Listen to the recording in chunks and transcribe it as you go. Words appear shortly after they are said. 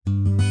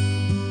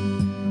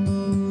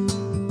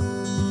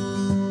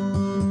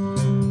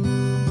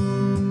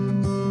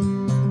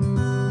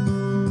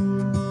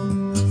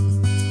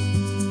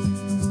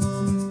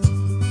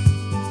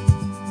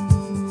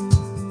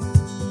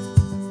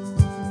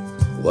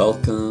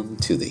Welcome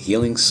to The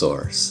Healing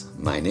Source.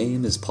 My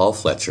name is Paul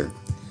Fletcher,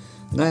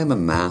 and I am a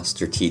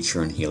master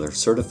teacher and healer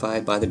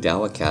certified by the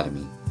Tao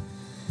Academy.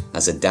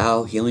 As a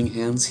Tao Healing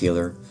Hands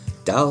healer,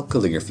 Tao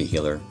Calligraphy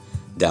healer,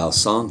 Tao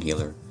Song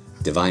healer,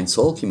 Divine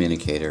Soul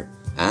communicator,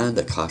 and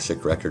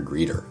Akashic Record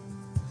reader.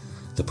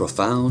 The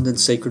profound and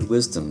sacred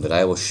wisdom that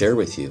I will share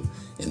with you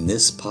in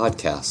this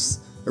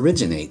podcast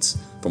originates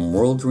from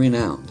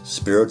world-renowned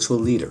spiritual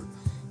leader,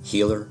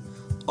 healer,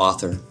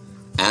 author,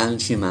 and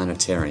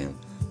humanitarian,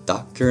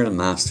 Dr. and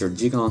Master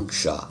Zhi Gang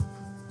Sha.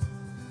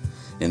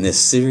 In this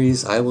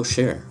series, I will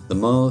share the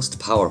most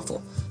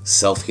powerful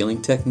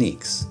self-healing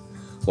techniques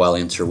while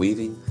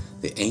interweaving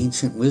the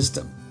ancient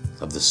wisdom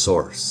of the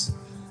Source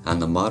and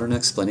the modern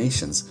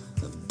explanations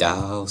of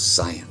Tao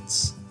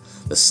science,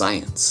 the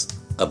science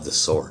of the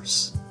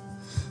Source.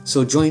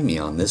 So join me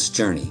on this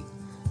journey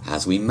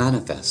as we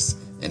manifest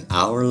in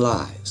our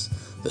lives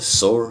the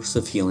source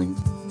of healing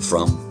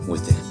from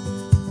within.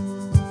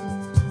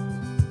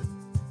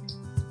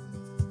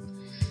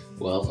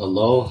 Well,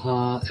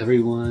 aloha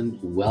everyone,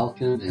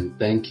 welcome and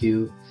thank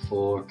you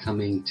for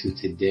coming to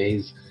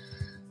today's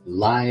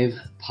live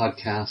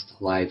podcast,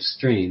 live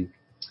stream.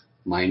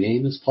 My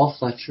name is Paul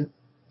Fletcher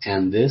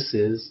and this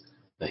is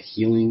The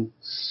Healing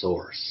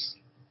Source.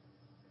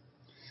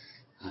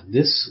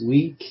 This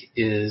week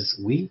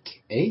is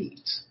week 8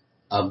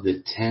 of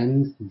the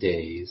 10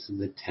 days of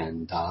the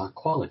 10 Da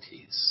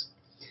qualities.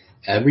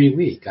 Every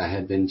week I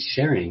have been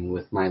sharing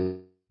with my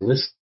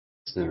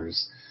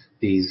listeners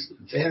these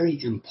very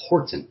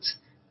important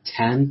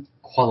 10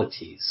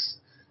 qualities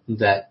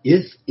that,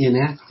 if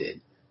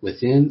enacted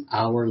within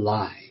our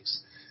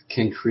lives,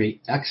 can create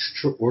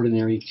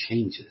extraordinary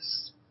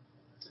changes.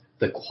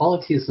 The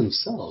qualities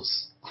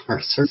themselves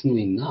are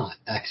certainly not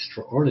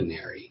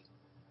extraordinary,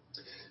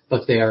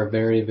 but they are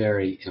very,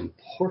 very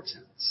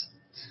important.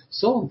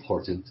 So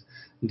important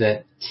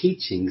that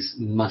teachings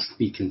must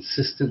be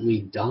consistently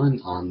done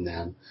on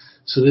them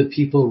so that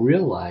people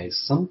realize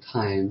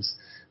sometimes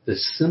the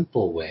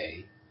simple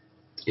way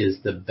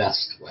is the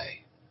best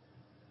way.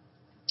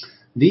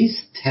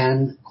 These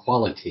 10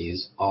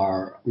 qualities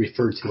are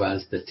referred to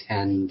as the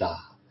 10 Da,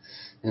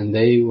 and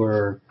they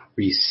were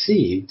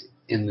received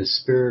in the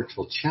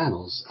spiritual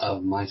channels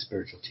of my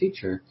spiritual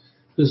teacher,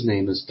 whose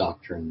name is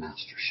Dr. and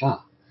Master Sha.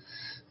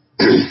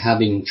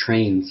 Having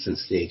trained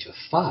since the age of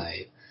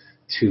 5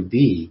 to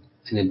be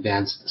an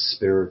advanced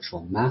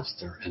spiritual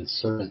master and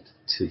servant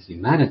to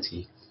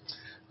humanity,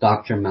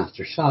 Dr. and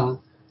Master Sha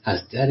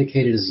has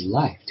dedicated his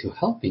life to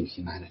helping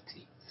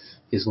humanity.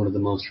 He's one of the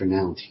most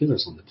renowned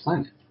healers on the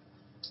planet.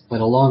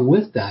 But along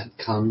with that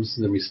comes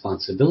the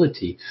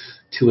responsibility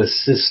to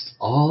assist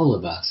all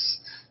of us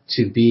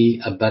to be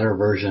a better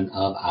version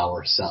of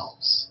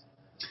ourselves.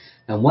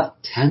 And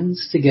what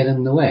tends to get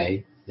in the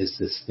way is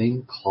this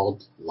thing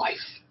called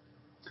life.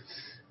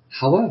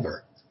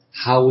 However,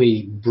 how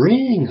we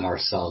bring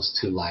ourselves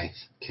to life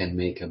can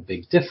make a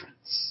big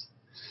difference.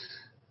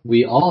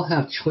 We all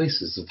have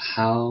choices of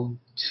how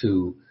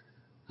to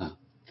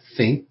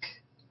think,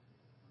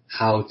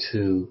 how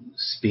to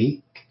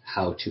speak,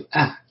 how to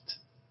act.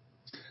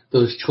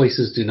 Those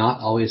choices do not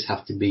always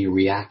have to be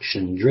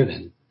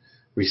reaction-driven,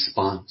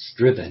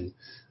 response-driven,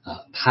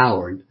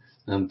 powered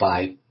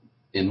by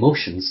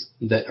emotions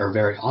that are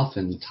very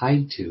often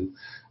tied to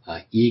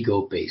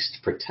ego-based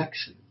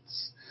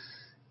protections.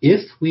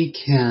 If we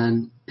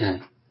can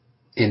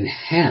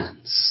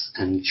enhance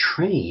and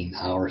train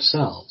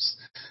ourselves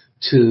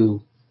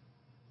to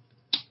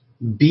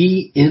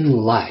be in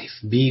life,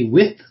 be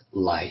with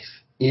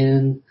life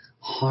in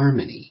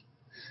harmony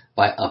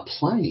by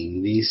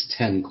applying these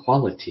 10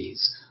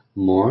 qualities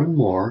more and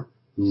more,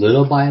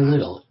 little by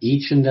little,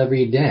 each and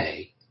every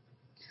day,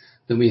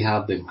 then we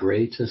have the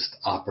greatest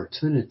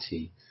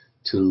opportunity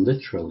to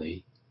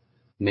literally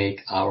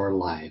make our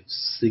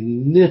lives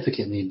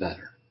significantly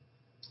better.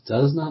 It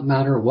does not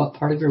matter what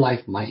part of your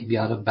life might be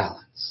out of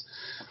balance.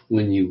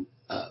 When you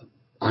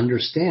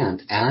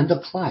understand and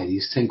apply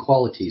these 10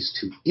 qualities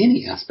to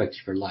any aspect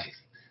of your life,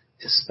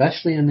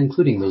 especially and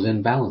including those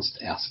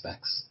imbalanced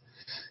aspects,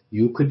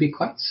 you could be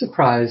quite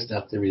surprised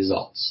at the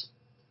results.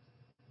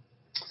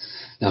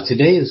 Now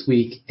today is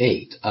week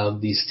 8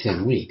 of these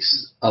 10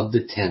 weeks of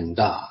the 10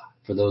 Da.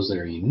 For those that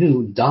are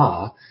new,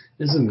 Da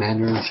is a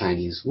Mandarin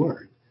Chinese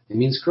word. It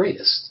means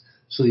greatest.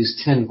 So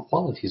these 10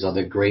 qualities are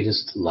the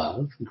greatest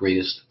love,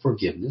 greatest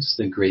forgiveness,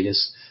 the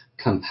greatest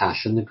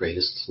compassion, the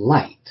greatest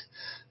light,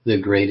 the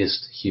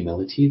greatest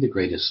humility, the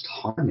greatest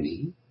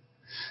harmony,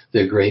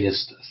 the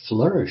greatest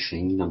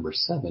flourishing, number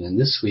 7, and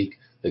this week,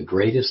 the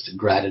greatest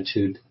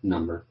gratitude,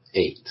 number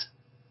 8.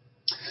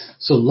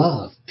 So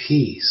love,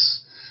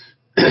 peace,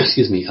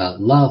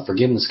 love,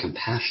 forgiveness,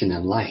 compassion,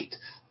 and light,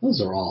 those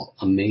are all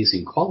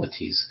amazing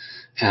qualities.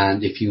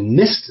 And if you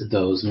missed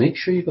those, make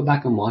sure you go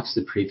back and watch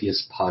the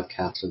previous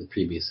podcasts or the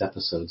previous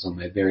episodes on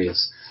my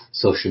various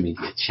social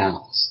media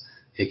channels.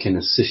 It can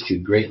assist you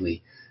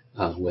greatly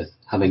with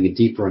having a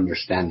deeper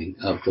understanding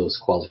of those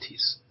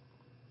qualities.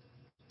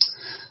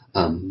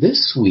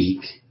 This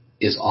week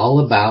is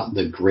all about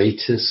the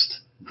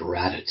greatest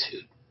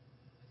gratitude.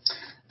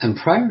 And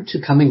prior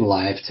to coming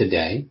live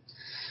today,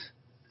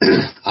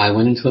 I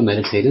went into a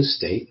meditative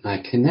state and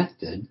I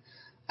connected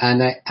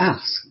and I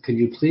asked, could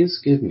you please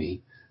give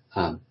me,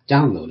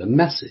 download a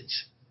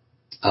message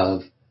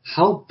of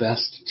how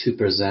best to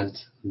present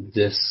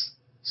this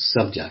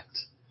subject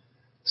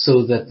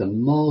so that the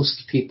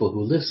most people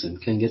who listen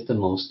can get the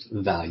most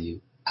value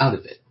out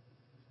of it.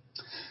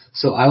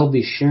 So I will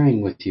be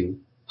sharing with you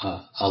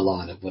a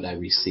lot of what I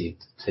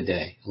received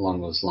today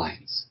along those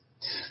lines.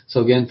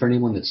 So again, for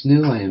anyone that's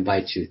new, I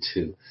invite you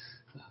to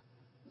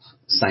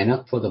sign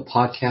up for the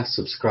podcast,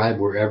 subscribe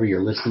wherever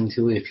you're listening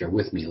to it. If you're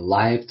with me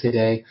live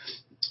today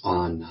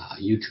on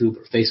YouTube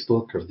or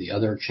Facebook or the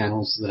other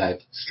channels that I'm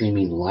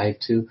streaming live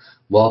to,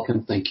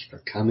 welcome. Thank you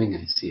for coming.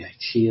 I see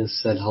Chia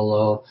said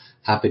hello.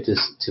 Happy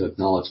to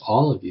acknowledge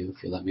all of you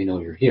if you let me know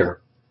you're here.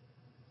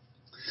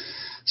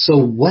 So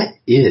what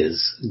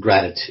is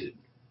gratitude?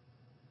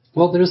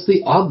 Well, there's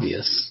the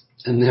obvious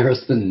and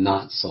there's the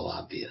not so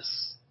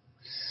obvious.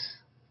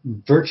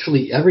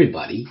 Virtually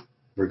everybody,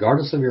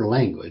 regardless of your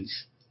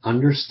language,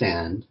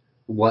 understand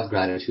what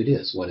gratitude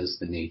is. What is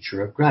the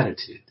nature of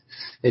gratitude?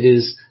 It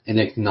is an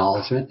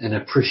acknowledgement and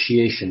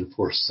appreciation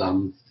for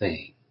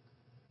something.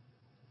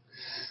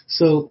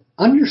 So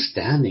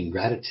understanding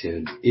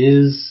gratitude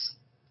is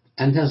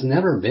and has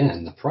never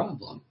been the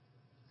problem.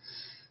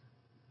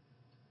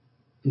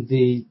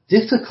 The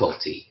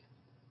difficulty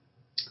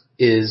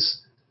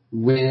is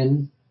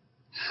when,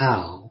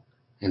 how,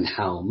 and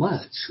how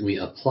much we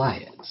apply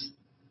it.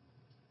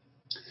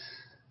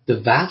 The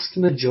vast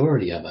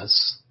majority of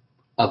us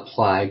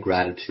apply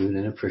gratitude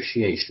and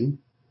appreciation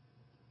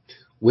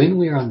when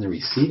we are on the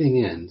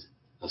receiving end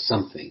of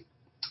something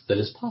that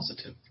is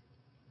positive,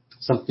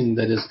 something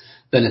that is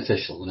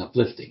beneficial and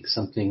uplifting,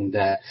 something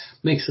that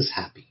makes us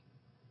happy.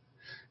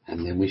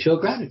 And then we show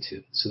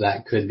gratitude. So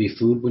that could be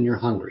food when you're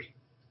hungry.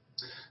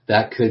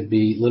 That could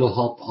be little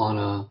help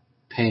on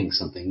paying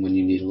something when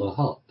you need a little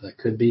help. That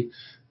could be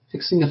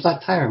fixing a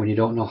flat tire when you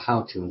don't know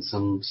how to and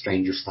some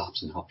stranger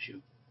stops and helps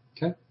you.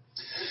 Okay?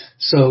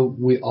 So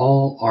we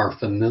all are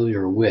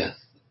familiar with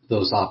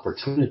those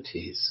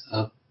opportunities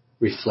of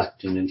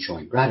reflecting and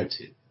showing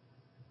gratitude.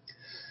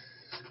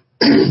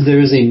 There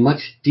is a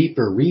much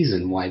deeper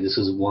reason why this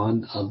is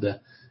one of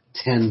the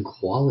 10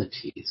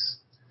 qualities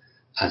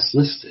as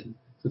listed.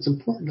 It's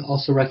important to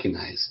also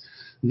recognize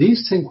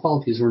these 10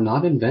 qualities were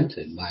not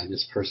invented by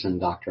this person,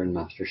 Dr. and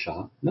Master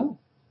Sha. No.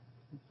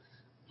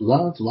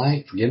 Love,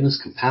 light, forgiveness,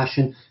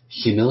 compassion,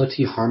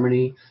 humility,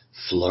 harmony,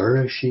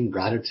 flourishing,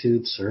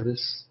 gratitude,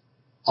 service.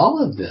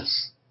 All of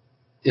this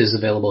is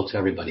available to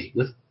everybody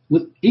with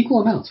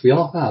equal amounts. We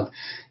all have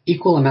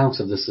equal amounts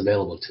of this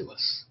available to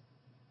us.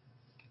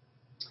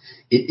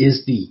 It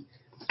is the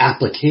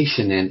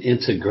application and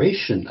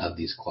integration of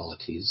these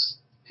qualities,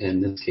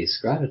 in this case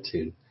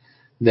gratitude,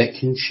 that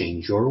can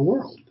change your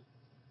world.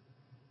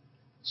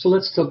 So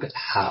let's look at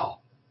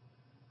how.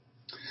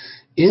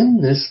 In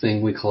this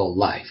thing we call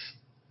life,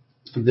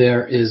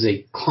 there is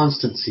a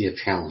constancy of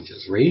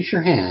challenges. Raise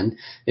your hand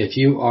if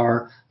you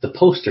are the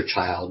poster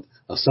child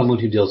of someone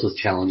who deals with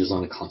challenges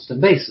on a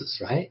constant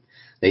basis, right?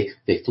 They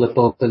flip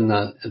open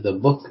the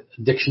book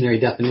dictionary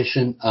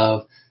definition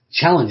of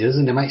challenges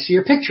and they might see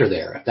your picture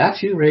there. If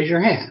that's you, raise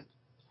your hand.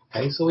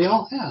 Okay, so we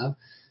all have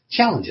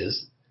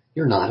challenges.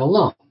 You're not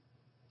alone.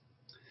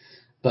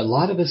 But a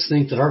lot of us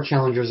think that our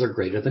challenges are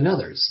greater than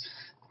others.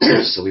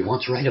 So we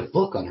want to write a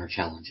book on our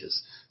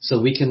challenges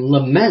so we can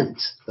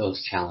lament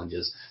those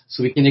challenges,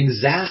 so we can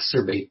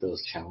exacerbate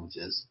those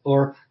challenges,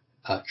 or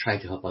try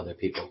to help other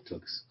people to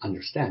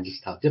understand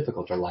just how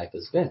difficult our life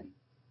has been.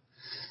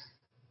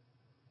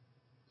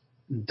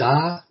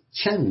 Da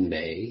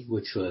Chenbei,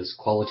 which was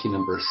quality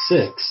number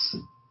 6,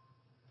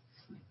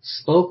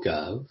 spoke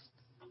of,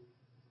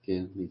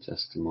 give me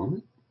just a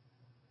moment,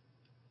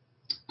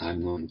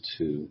 I'm going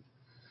to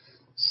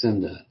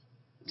send a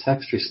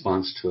text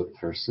response to a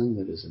person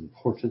that is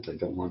important. I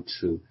don't want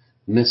to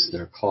miss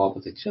their call,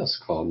 but they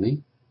just called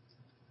me.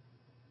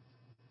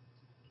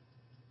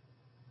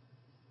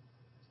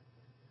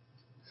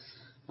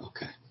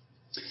 Okay.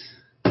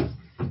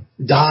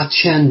 Da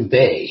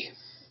Chenbei,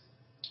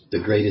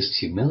 the greatest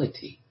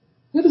humility.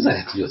 What does that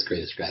have to do with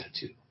greatest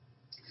gratitude?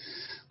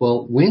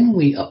 Well, when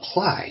we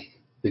apply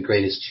the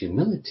greatest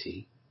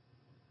humility,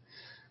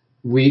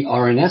 we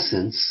are in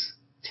essence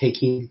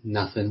taking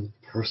nothing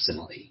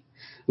personally.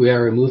 We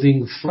are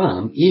removing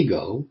from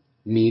ego,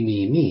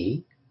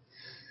 me,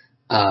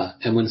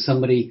 and when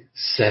somebody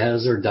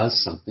says or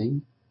does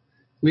something,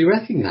 we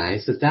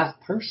recognize that that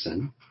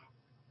person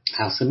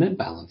has some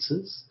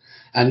imbalances,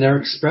 and they're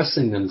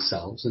expressing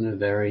themselves in a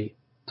very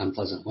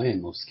unpleasant way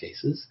in most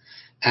cases.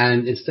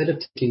 And instead of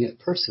taking it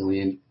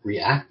personally and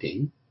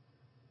reacting,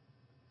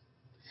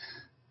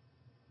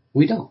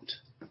 we don't.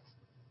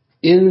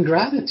 In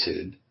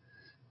gratitude,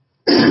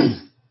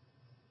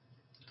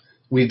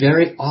 we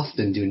very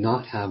often do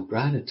not have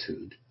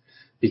gratitude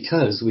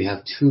because we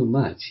have too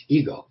much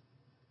ego.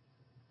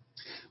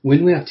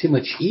 When we have too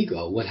much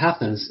ego, what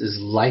happens is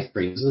life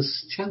brings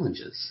us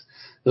challenges.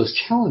 Those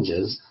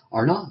challenges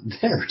are not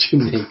there to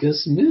make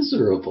us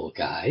miserable,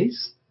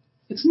 guys.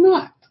 It's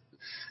not.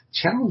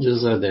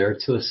 Challenges are there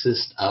to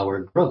assist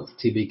our growth,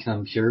 to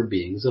become pure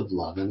beings of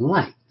love and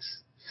light.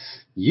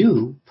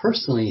 You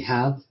personally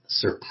have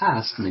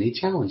surpassed many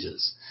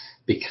challenges.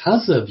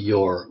 Because of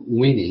your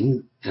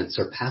winning and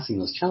surpassing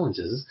those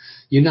challenges,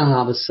 you now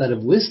have a set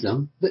of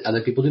wisdom that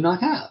other people do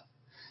not have.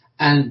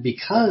 And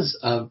because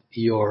of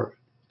your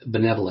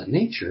benevolent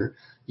nature,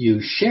 you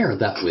share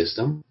that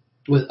wisdom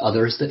with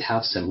others that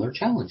have similar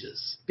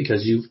challenges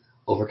because you've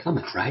overcome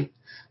it, right?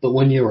 But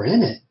when you were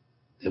in it,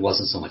 it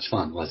wasn't so much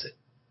fun, was it?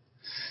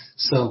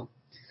 So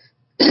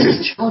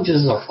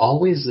challenges are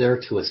always there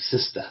to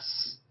assist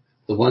us.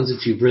 The ones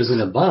that you've risen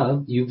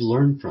above, you've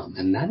learned from.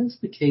 And that is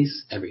the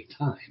case every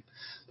time.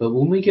 But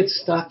when we get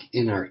stuck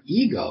in our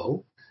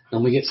ego,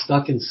 and we get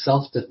stuck in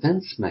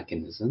self-defense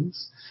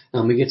mechanisms,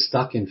 and we get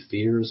stuck in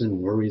fears and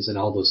worries and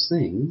all those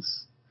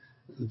things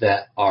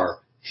that are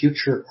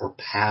future or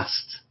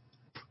past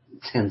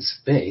tense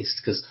based,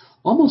 because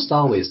almost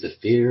always the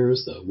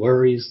fears, the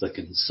worries, the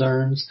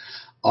concerns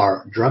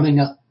are drumming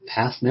up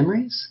past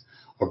memories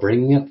or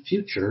bringing up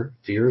future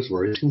fears,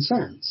 worries,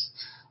 concerns,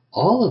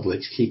 all of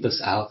which keep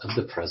us out of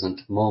the present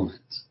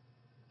moment.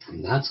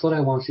 And that's what I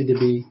want you to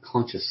be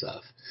conscious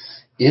of.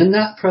 In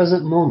that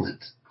present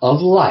moment of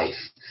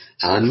life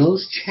and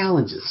those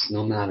challenges,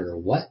 no matter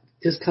what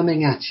is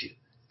coming at you,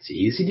 it's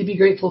easy to be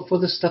grateful for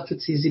the stuff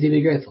that's easy to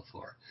be grateful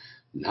for.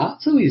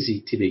 Not so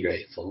easy to be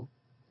grateful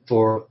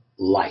for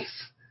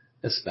life,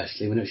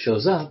 especially when it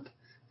shows up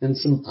in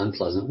some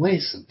unpleasant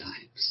ways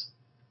sometimes.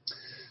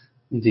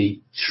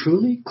 The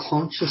truly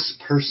conscious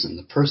person,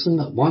 the person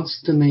that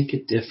wants to make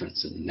a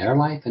difference in their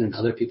life and in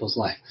other people's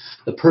life,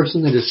 the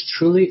person that is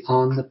truly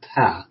on the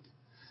path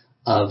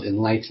of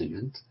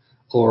enlightenment,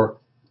 or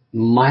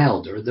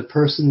milder, the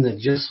person that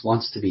just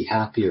wants to be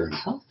happier and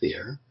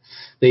healthier,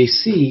 they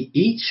see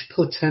each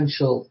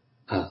potential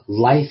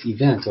life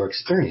event or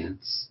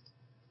experience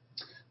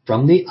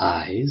from the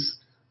eyes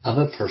of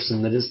a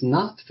person that is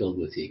not filled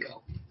with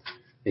ego.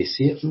 They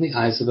see it from the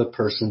eyes of a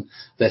person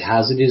that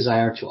has a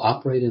desire to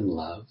operate in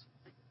love,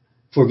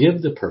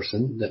 forgive the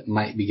person that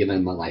might be giving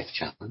them a life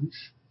challenge,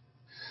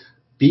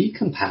 be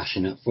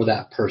compassionate for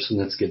that person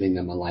that's giving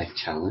them a life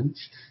challenge,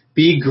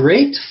 be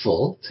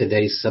grateful,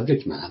 today's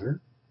subject matter,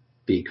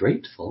 be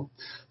grateful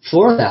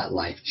for that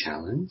life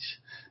challenge,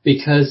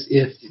 because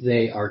if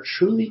they are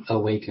truly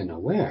awake and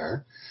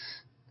aware,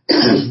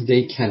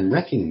 they can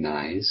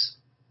recognize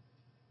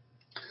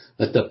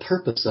that the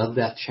purpose of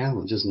that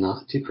challenge is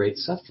not to create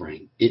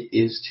suffering. It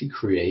is to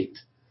create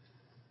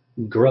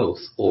growth,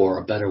 or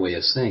a better way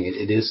of saying it,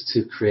 it is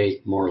to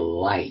create more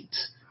light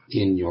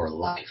in your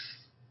life.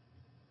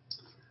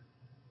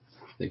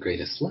 The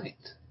greatest light.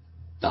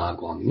 Da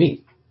Guang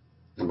Mi.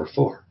 Number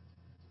 4.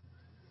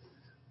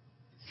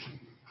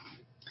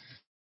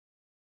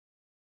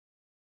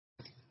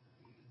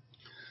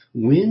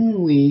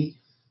 When we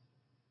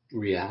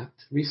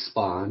react,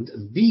 respond,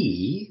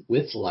 be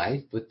with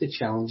life, with the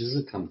challenges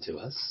that come to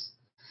us,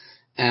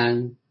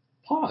 and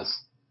pause.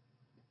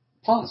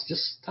 Pause,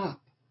 just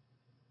stop.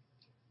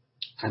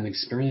 I'm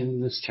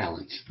experiencing this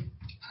challenge.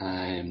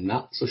 I'm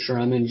not so sure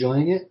I'm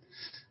enjoying it.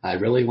 I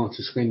really want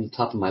to scream at the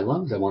top of my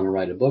lungs. I want to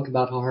write a book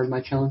about how hard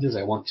my challenge is.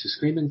 I want to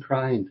scream and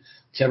cry and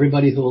to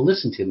everybody who will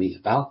listen to me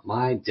about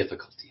my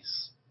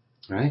difficulties.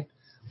 Right?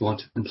 I want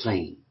to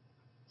complain.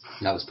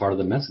 That was part of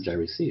the message I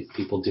received.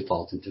 People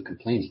default into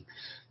complaining.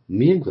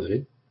 Me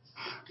included.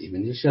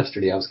 Even just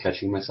yesterday I was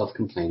catching myself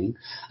complaining.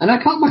 And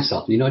I caught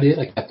myself. You know what I did?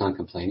 I kept on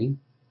complaining.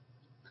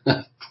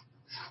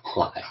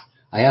 Why?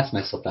 I asked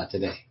myself that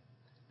today.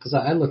 Because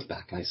I looked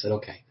back and I said,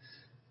 okay,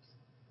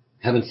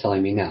 heaven's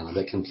telling me now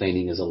that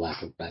complaining is a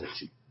lack of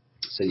gratitude.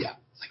 So yeah,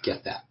 I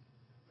get that.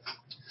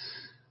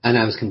 And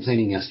I was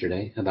complaining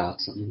yesterday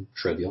about something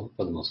trivial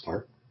for the most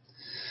part.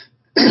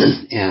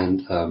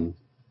 And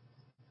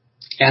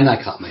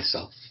I caught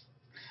myself.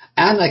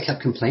 And I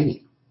kept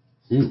complaining.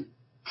 And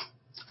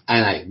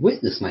I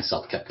witnessed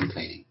myself kept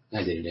complaining.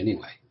 I did it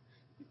anyway.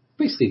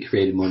 Basically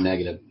created more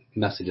negative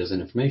messages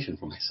and information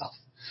for myself.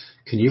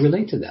 Can you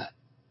relate to that?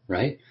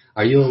 Right?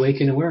 Are you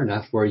awake and aware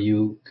enough where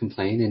you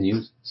complain and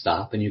you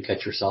stop and you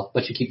catch yourself,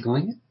 but you keep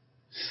going?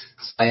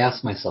 So I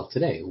asked myself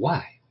today,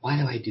 why? Why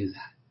do I do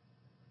that?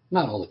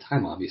 Not all the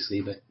time,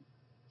 obviously, but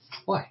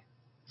why?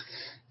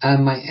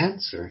 And my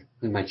answer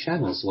in my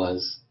channels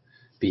was,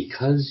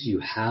 because you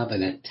have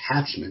an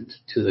attachment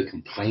to the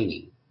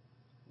complaining.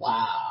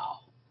 Wow.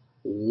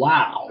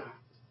 Wow.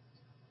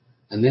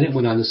 And then it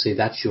went on to say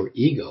that's your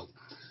ego.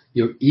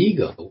 Your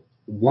ego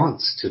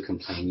wants to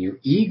complain. Your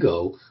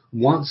ego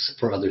wants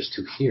for others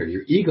to hear.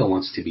 Your ego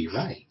wants to be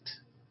right.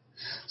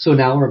 So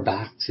now we're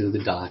back to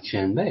the Da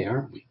Chen Bei,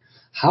 aren't we?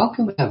 How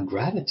can we have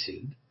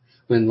gratitude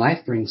when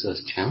life brings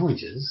us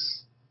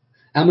challenges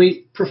and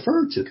we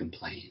prefer to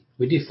complain?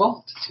 We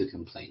default to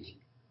complaining.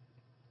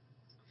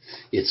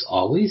 It's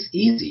always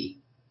easy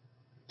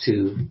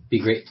to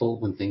be grateful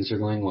when things are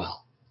going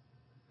well.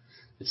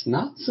 It's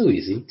not so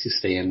easy to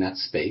stay in that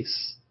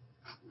space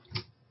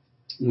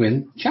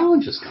when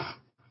challenges come.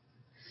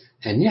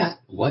 And yet,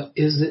 what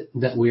is it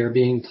that we are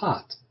being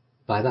taught?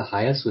 by the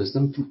highest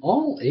wisdom from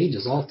all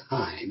ages, all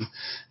time.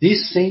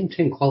 These same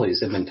 10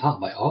 qualities have been taught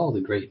by all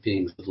the great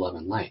beings of love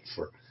and light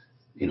for,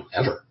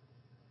 ever.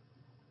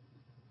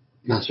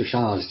 Master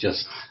Sha is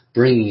just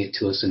bringing it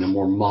to us in a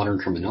more modern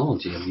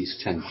terminology of these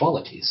 10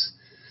 qualities.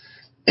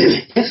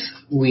 If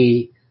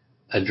we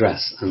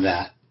address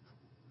that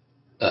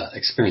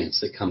experience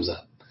that comes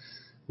up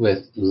with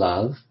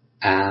love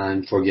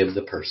and forgive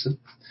the person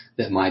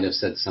that might have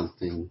said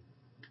something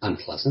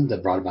unpleasant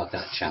that brought about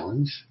that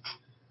challenge,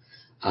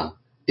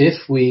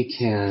 if we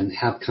can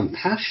have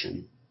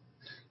compassion,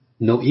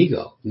 no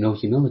ego, no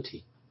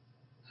humility,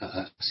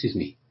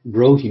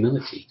 grow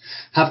humility,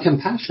 have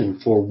compassion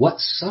for what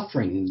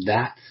suffering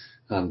that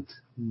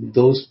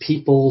those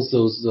peoples,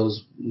 those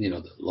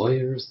the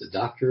lawyers, the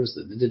doctors,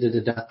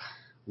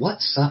 what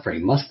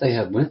suffering must they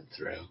have went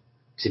through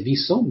to be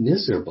so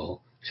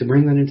miserable to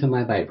bring that into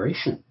my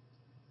vibration?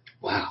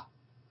 Wow.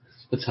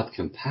 Let's have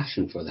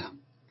compassion for them.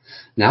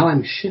 Now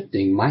I'm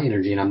shifting my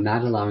energy and I'm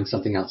not allowing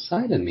something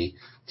outside of me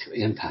to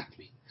impact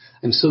me.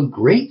 I'm so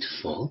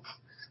grateful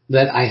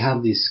that I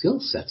have these skill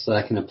sets that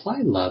I can apply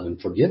love and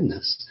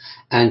forgiveness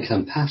and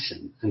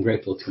compassion. I'm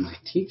grateful to my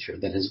teacher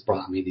that has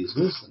brought me these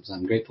wisdoms.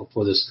 I'm grateful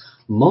for this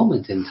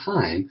moment in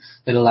time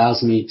that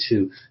allows me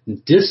to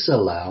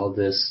disallow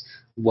this,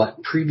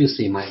 what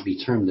previously might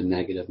be termed a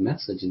negative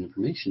message and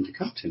information, to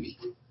come to me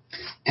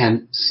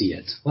and see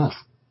it well.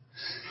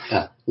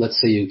 Let's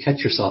say you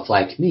catch yourself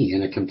like me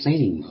in a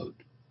complaining mode,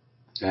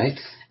 right?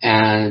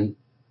 And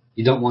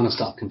you don't want to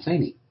stop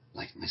complaining,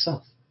 like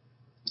myself.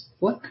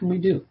 What can we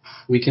do?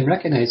 We can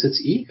recognize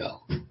it's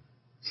ego.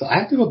 So I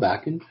have to go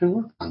back and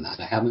work on that.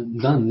 I haven't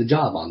done the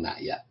job on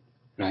that yet,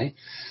 right?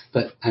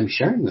 But I'm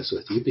sharing this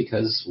with you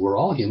because we're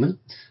all human.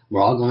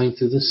 We're all going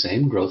through the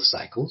same growth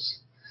cycles.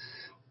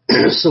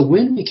 So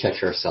when we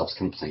catch ourselves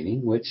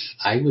complaining, which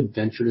I would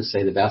venture to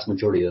say the vast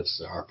majority of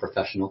us are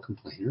professional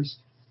complainers,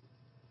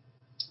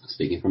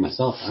 speaking for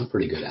myself, I'm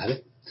pretty good at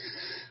it.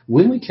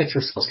 When we catch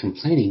ourselves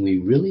complaining, we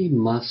really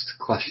must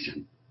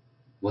question,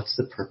 what's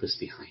the purpose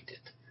behind it?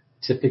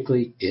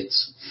 Typically,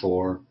 it's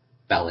for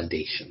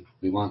validation.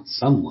 We want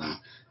someone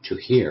to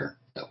hear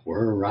that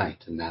we're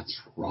right and that's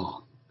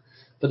wrong.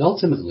 But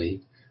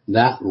ultimately,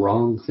 that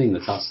wrong thing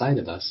that's outside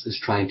of us is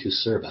trying to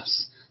serve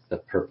us. The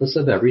purpose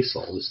of every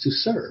soul is to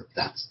serve.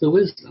 That's the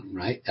wisdom,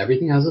 right?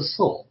 Everything has a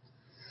soul.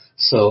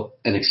 So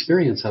an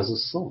experience has a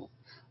soul.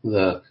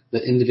 The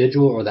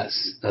individual or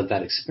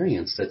that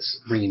experience that's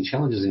bringing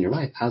challenges in your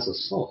life has a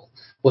soul.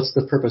 What's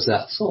the purpose of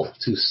that soul?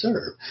 To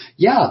serve.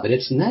 Yeah, but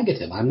it's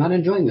negative. I'm not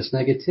enjoying this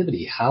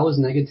negativity. How is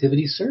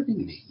negativity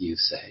serving me, you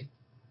say?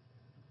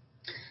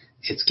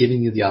 It's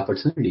giving you the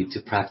opportunity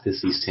to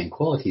practice these 10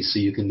 qualities so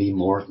you can be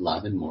more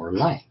love and more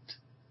light.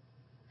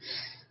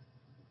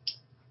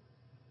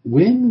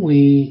 When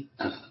we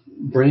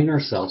bring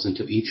ourselves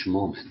into each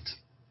moment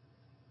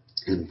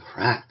and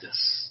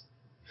practice,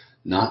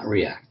 not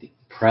reacting,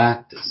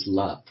 practice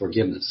love,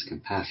 forgiveness,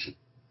 compassion,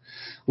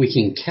 we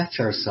can catch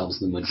ourselves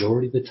the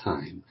majority of the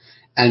time,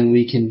 and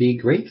we can be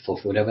grateful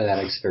for whatever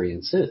that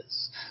experience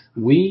is.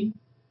 We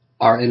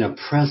are in a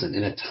present,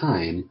 in a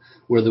time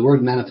where the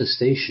word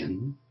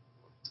manifestation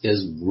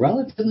is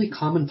relatively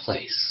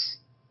commonplace,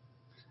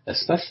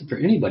 especially for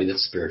anybody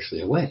that's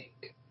spiritually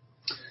awake.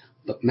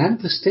 But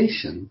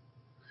manifestation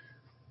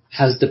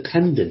has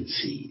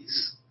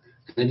dependencies,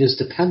 and it is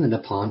dependent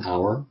upon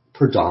our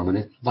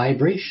predominant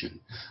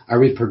vibration. Are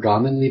we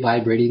predominantly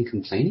vibrating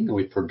complaining? Are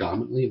we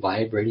predominantly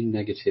vibrating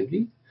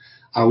negativity?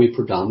 Are we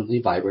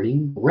predominantly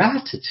vibrating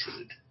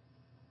gratitude?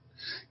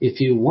 If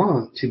you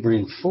want to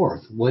bring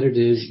forth what it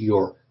is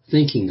you're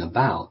thinking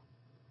about,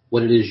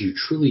 what it is you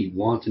truly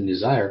want and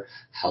desire,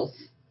 health,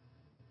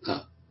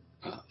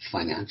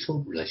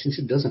 financial,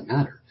 relationship, doesn't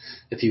matter.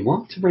 If you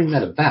want to bring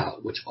that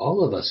about, which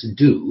all of us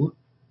do,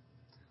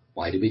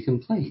 why do we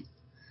complain?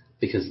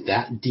 Because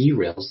that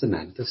derails the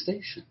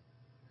manifestation.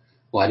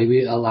 Why do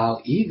we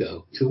allow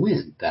ego to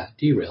win? That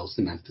derails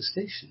the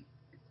manifestation.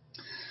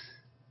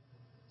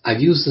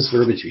 I've used this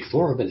verbiage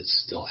before, but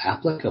it's still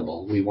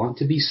applicable. We want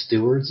to be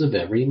stewards of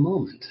every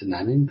moment, and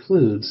that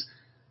includes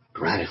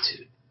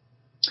gratitude.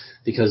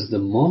 Because the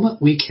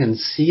moment we can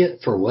see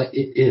it for what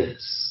it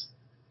is,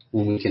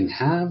 when we can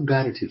have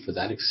gratitude for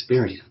that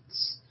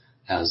experience,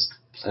 as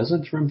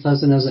pleasant or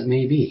unpleasant as it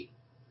may be,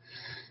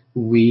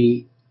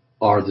 we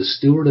are the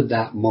steward of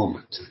that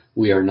moment.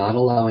 We are not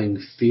allowing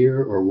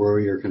fear or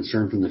worry or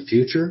concern from the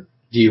future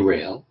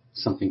derail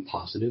something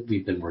positive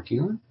we've been working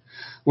on.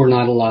 We're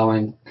not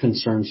allowing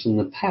concerns from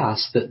the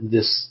past that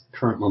this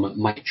current moment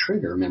might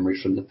trigger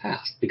memories from the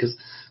past, because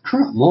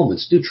current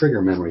moments do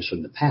trigger memories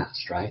from the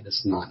past, right?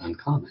 It's not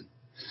uncommon.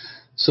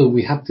 So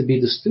we have to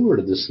be the steward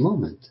of this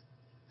moment,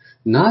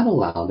 not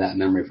allow that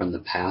memory from the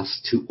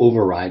past to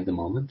override the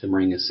moment and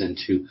bring us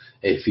into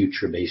a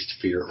future-based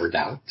fear or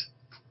doubt,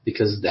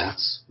 because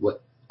that's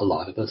what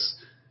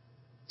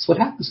it's what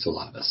happens to a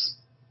lot of us.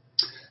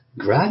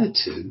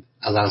 Gratitude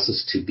allows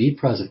us to be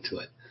present to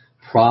it,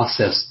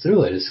 process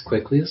through it as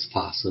quickly as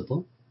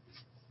possible.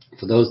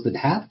 For those that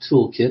have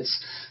toolkits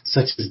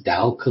such as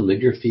Tao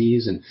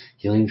calligraphies and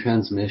healing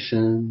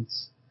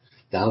transmissions,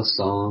 Tao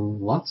Song,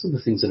 lots of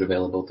the things that are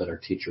available that our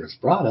teacher has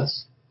brought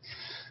us.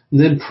 And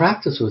then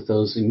practice with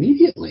those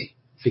immediately,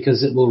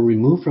 because it will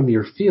remove from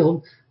your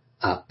field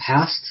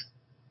past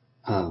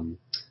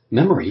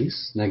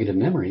memories, negative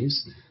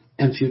memories,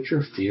 and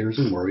future fears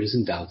and worries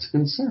and doubts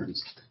and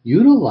concerns.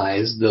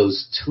 Utilize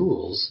those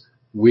tools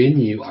when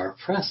you are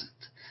present.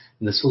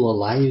 And this will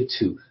allow you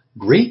to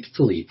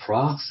gratefully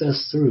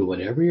process through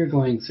whatever you're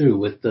going through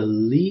with the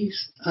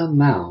least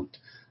amount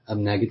of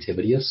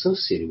negativity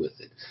associated with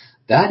it.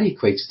 That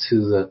equates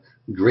to the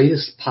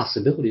greatest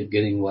possibility of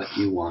getting what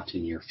you want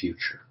in your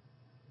future.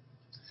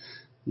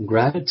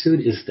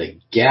 Gratitude is the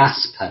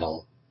gas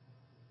pedal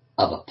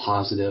of a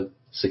positive,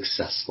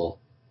 successful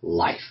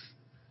life.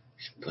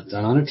 You should put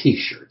that on a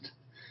t-shirt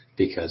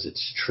because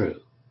it's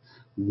true.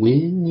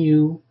 When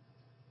you,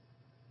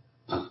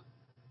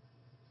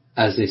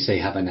 as they say,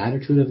 have an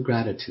attitude of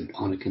gratitude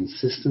on a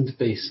consistent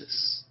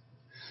basis,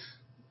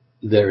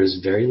 there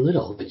is very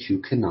little that you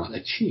cannot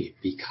achieve,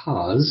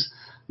 because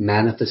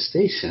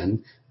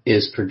manifestation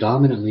is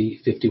predominantly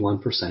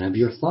 51% of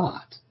your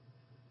thought.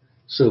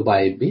 So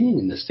by being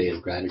in the state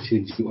of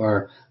gratitude, you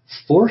are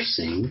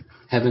forcing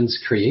heaven's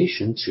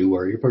creation to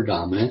where your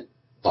predominant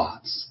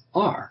thoughts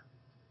are.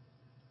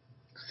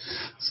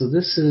 So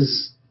this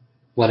is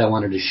what I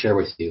wanted to share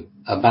with you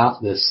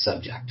about this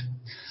subject.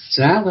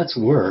 So now let's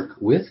work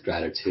with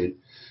gratitude.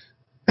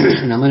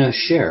 And I'm going to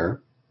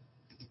share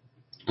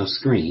a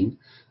screen.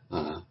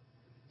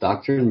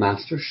 Dr. and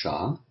Master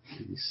Sha.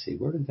 Let me see,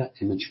 where did that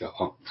image go?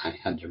 Oh, I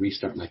had to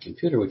restart my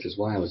computer, which is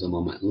why I was a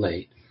moment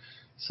late.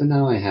 So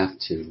now I have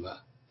to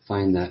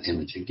find that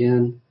image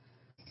again.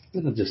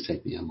 It'll just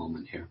take me a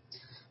moment here.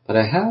 But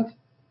I have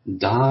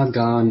Da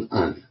Gan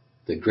Un,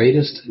 the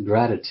greatest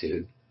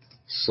gratitude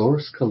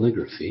source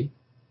calligraphy.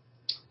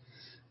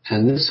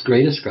 And this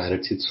greatest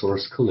gratitude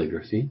source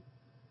calligraphy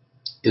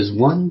is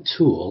one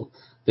tool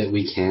that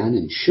we can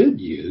and should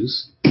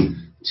use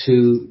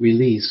to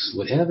release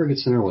whatever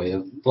gets in our way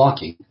of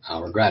blocking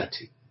our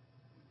gratitude.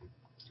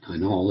 I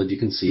know all of you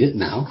can see it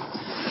now.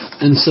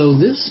 And so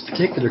this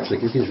particular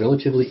calligraphy is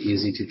relatively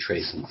easy to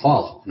trace and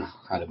follow. Now,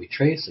 how do we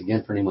trace?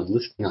 Again, for anyone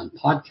listening on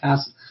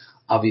podcast,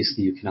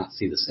 obviously you cannot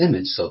see this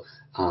image, so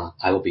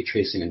I will be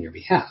tracing on your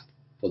behalf.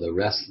 For the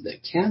rest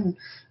that can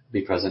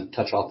be present,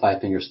 touch all 5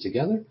 fingers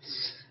together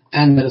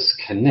and let us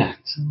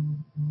connect.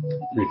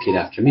 Repeat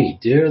after me.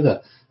 Dear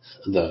the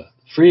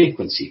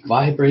frequency,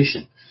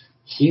 vibration,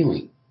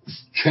 healing,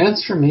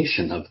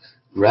 transformation of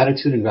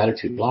gratitude and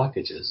gratitude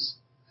blockages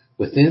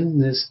within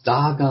this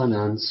Da Gan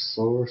Un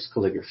source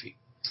calligraphy.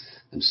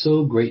 I'm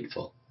so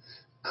grateful.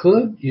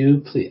 Could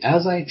you please,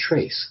 as I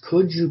trace,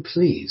 could you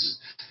please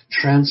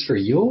transfer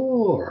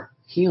your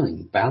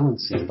healing,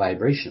 balancing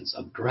vibrations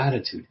of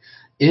gratitude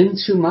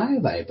into my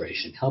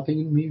vibration,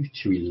 helping me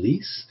to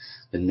release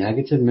the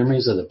negative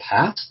memories of the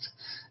past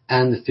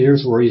and the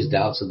fears, worries,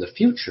 doubts of the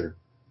future,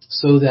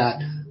 so that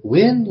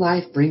when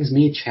life brings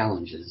me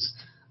challenges,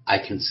 I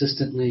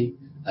consistently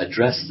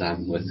address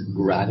them with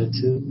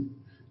gratitude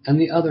and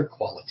the other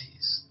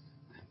qualities.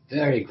 I'm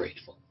very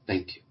grateful.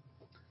 Thank you.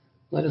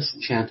 Let us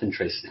chant and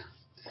trace now.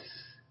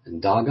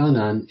 And Da Gan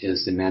Un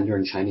is the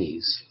Mandarin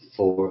Chinese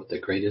for the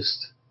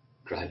greatest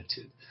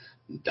gratitude.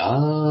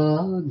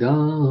 Da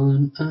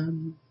Gan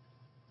Un,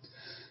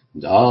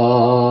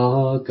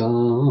 Da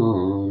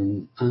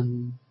Gan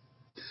Un,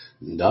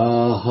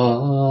 Da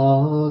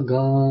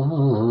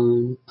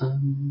Gan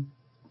Un,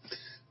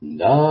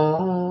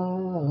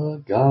 Da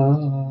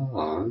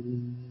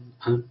Gan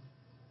Un.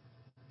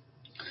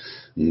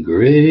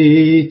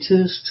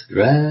 Greatest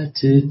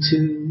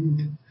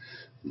gratitude,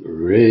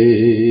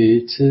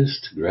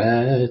 greatest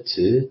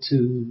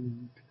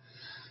gratitude,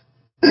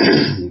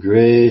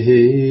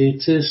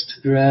 greatest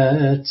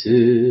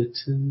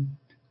gratitude,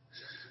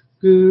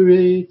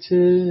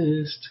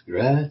 greatest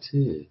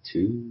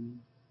gratitude.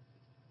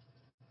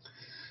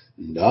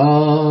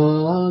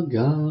 Da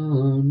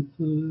Gan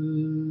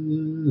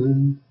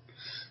Un,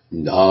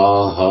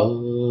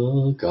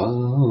 Da Gan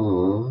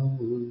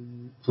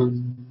Un,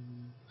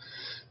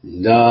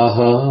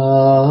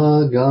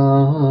 Da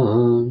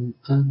Gan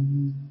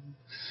Un,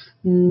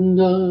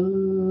 Da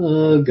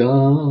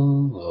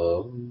Gan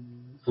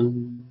Un.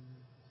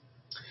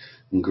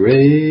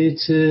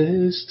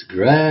 Greatest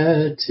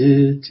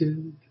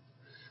gratitude,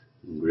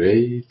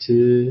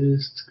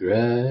 greatest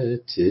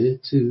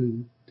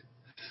gratitude,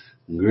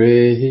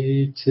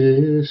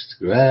 greatest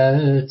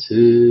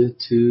gratitude,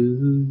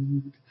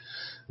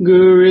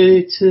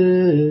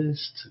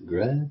 greatest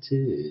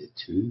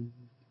gratitude.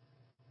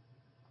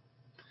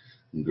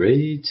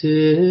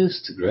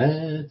 Greatest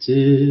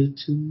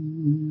gratitude,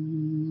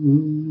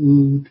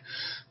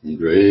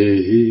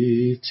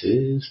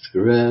 greatest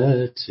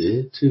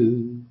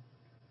gratitude,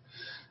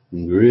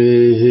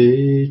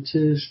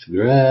 greatest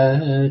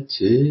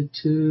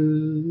gratitude,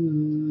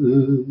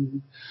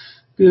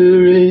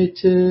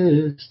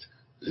 greatest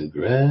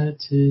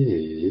gratitude.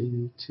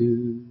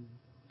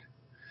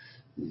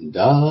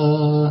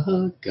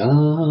 Da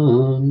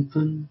Gan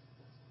Un,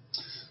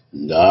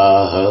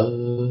 Da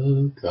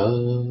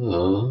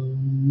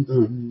Gan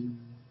Un,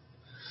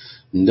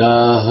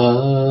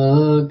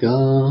 Dagan,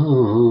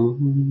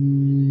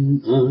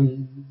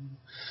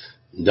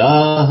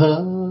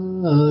 Dagan.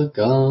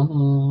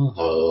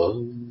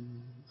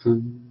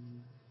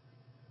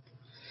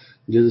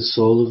 You're the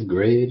soul of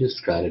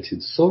greatest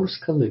gratitude, Source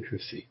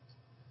Calligraphy.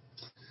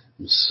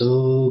 I'm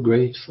so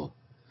grateful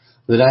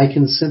that I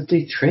can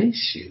simply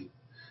trace you,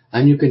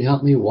 and you can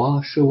help me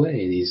wash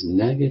away these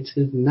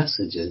negative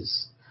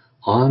messages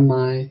on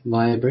my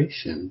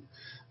vibration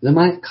that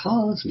might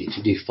cause me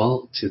to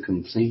default to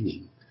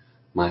complaining,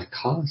 might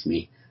cause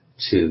me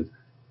to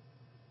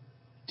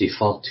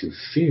default to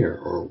fear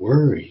or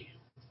worry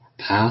or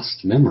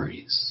past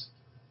memories.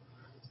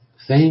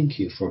 Thank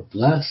you for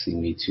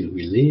blessing me to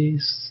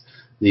release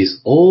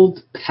these old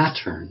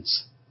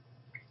patterns,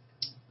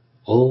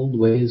 old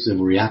ways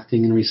of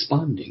reacting and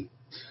responding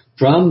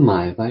from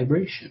my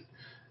vibration.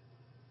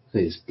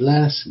 Please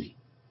bless me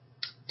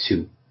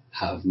to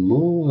have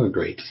more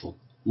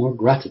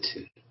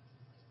gratitude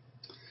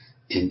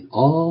in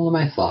all of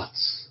my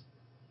thoughts,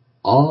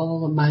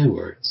 all of my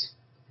words,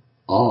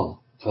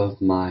 all of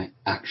my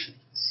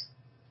actions.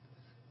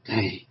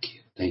 Thank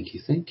you, thank you,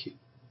 thank you.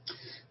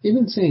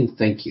 Even saying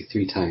thank you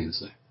 3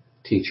 times, the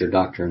teacher,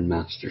 Dr. and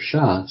Master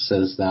Shah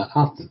says that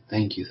often.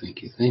 Thank you,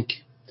 thank you, thank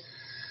you.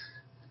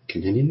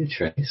 Continue to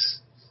trace.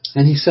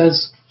 And he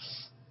says,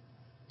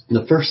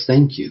 the first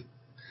thank you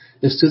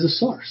is to the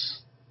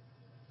source.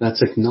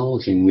 That's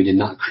acknowledging we did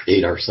not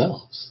create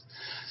ourselves.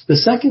 The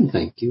second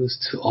thank you is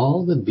to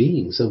all the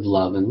beings of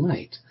love and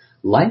light,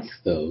 like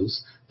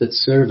those that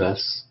serve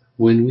us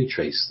when we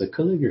trace the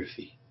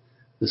calligraphy.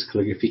 This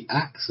calligraphy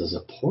acts as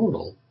a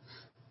portal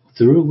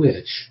through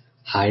which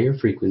higher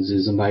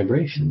frequencies and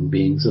vibration,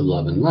 beings of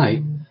love and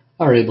light,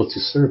 are able to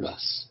serve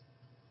us.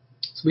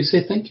 So we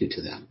say thank you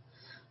to them.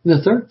 And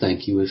the third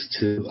thank you is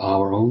to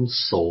our own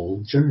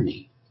soul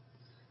journey.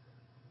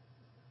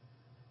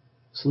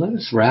 So let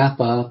us wrap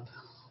up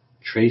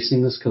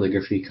tracing this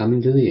calligraphy,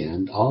 coming to the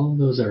end. All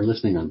those that are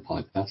listening on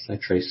podcasts, I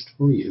traced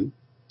for you.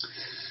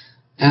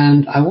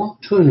 And I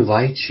want to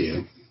invite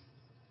you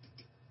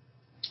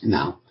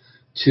now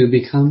to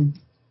become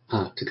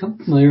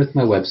familiar with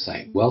my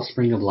website,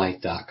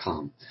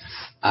 wellspringoflight.com.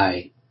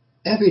 I,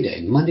 every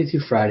day, Monday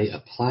through Friday,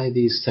 apply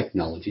these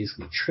technologies.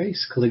 We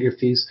trace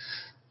calligraphies.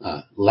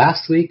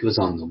 Last week was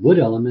on the wood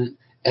element.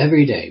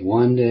 Every day.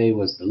 One day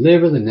was the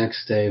liver, the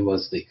next day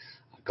was the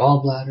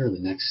gallbladder,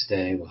 the next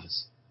day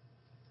was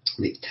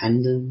the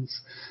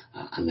tendons,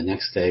 and the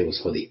next day was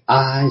for the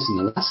eyes, and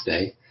the last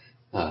day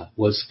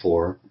was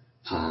for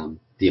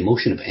the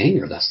emotion of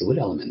anger. That's the wood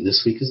element.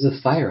 This week is the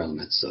fire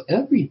element. So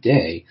every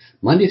day,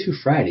 Monday through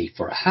Friday,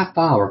 for a half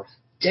hour,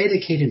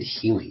 dedicated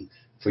healing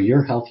for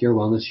your health, your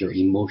wellness, your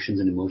emotions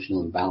and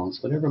emotional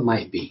imbalance, whatever it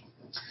might be.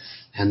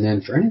 And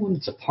then for anyone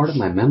that's a part of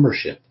my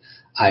membership,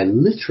 I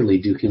literally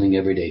do healing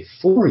every day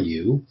for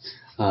you,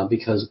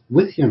 because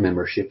with your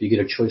membership, you get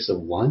a choice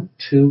of 1,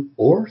 2,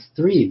 or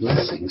 3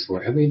 blessings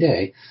where every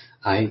day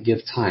I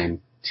give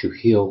time to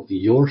heal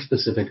your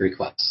specific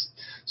requests.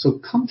 So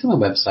come to my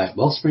website,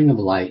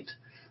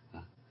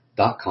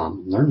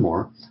 wellspringoflight.com, learn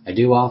more. I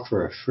do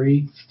offer a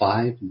free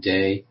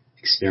 5-day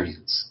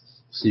experience.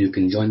 So you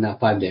can join that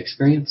 5-day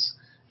experience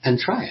and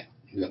try it.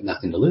 You've got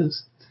nothing to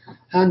lose.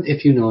 And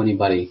if you know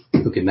anybody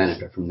who can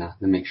benefit from that,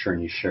 then make sure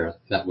and you share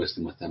that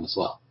wisdom with them as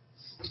well.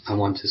 I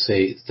want to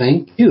say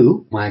thank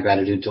you, my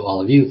gratitude to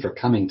all of you for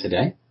coming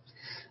today.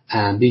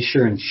 And be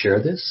sure and share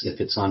this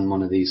if it's on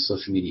one of these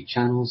social media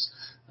channels,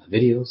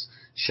 videos.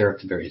 Share it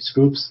to various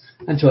groups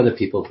and to other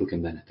people who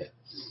can benefit.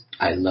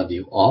 I love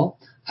you all.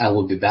 I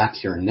will be back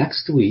here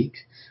next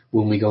week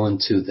when we go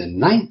into the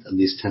 9th of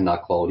these 10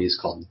 qualities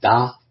called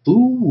Da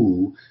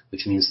Fu,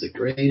 which means the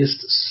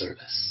greatest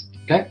service.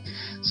 Okay?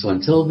 So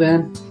until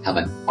then, have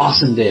an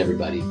awesome day,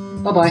 everybody.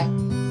 Bye-bye.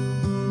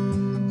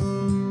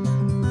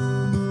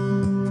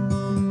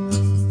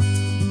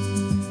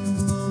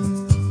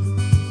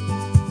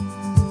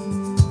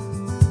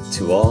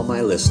 To all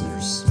my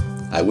listeners,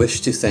 I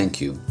wish to thank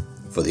you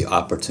for the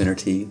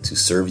opportunity to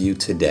serve you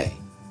today.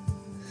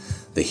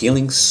 The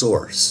healing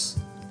source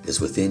is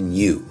within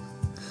you.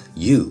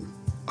 You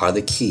are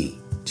the key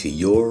to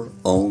your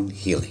own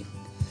healing.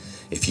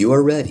 If you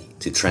are ready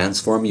to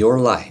transform your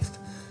life,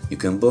 you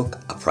can book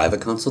a private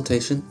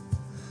consultation,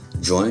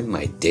 join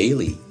my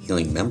daily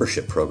healing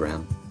membership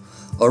program,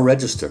 or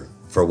register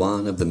for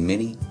one of the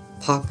many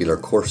popular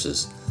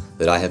courses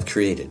that I have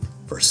created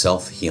for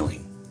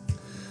self-healing.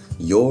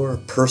 Your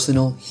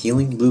personal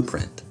healing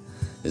blueprint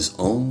is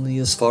only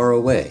as far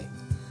away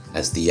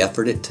as the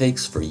effort it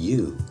takes for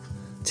you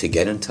to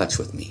get in touch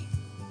with me.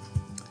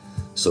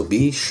 So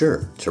be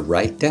sure to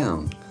write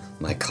down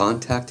my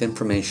contact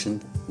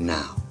information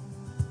now.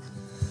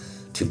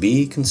 To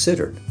be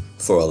considered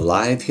for a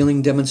live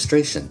healing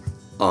demonstration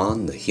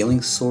on the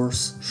Healing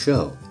Source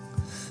show,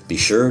 be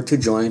sure to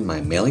join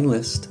my mailing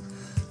list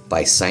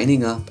by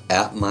signing up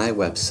at my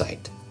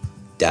website,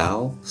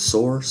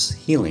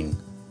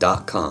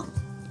 TaoSourceHealing.com,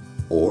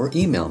 or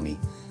email me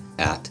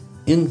at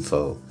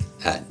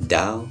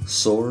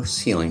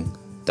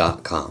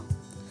info@TaoSourceHealing.com.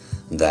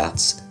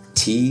 That's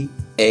TaoSourceHealing.com.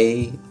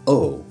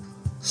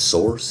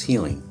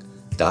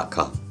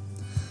 sourcehealing.com.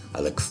 I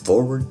look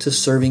forward to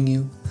serving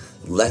you.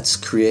 Let's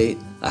create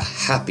a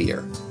happier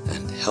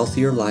and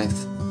healthier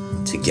life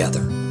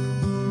together.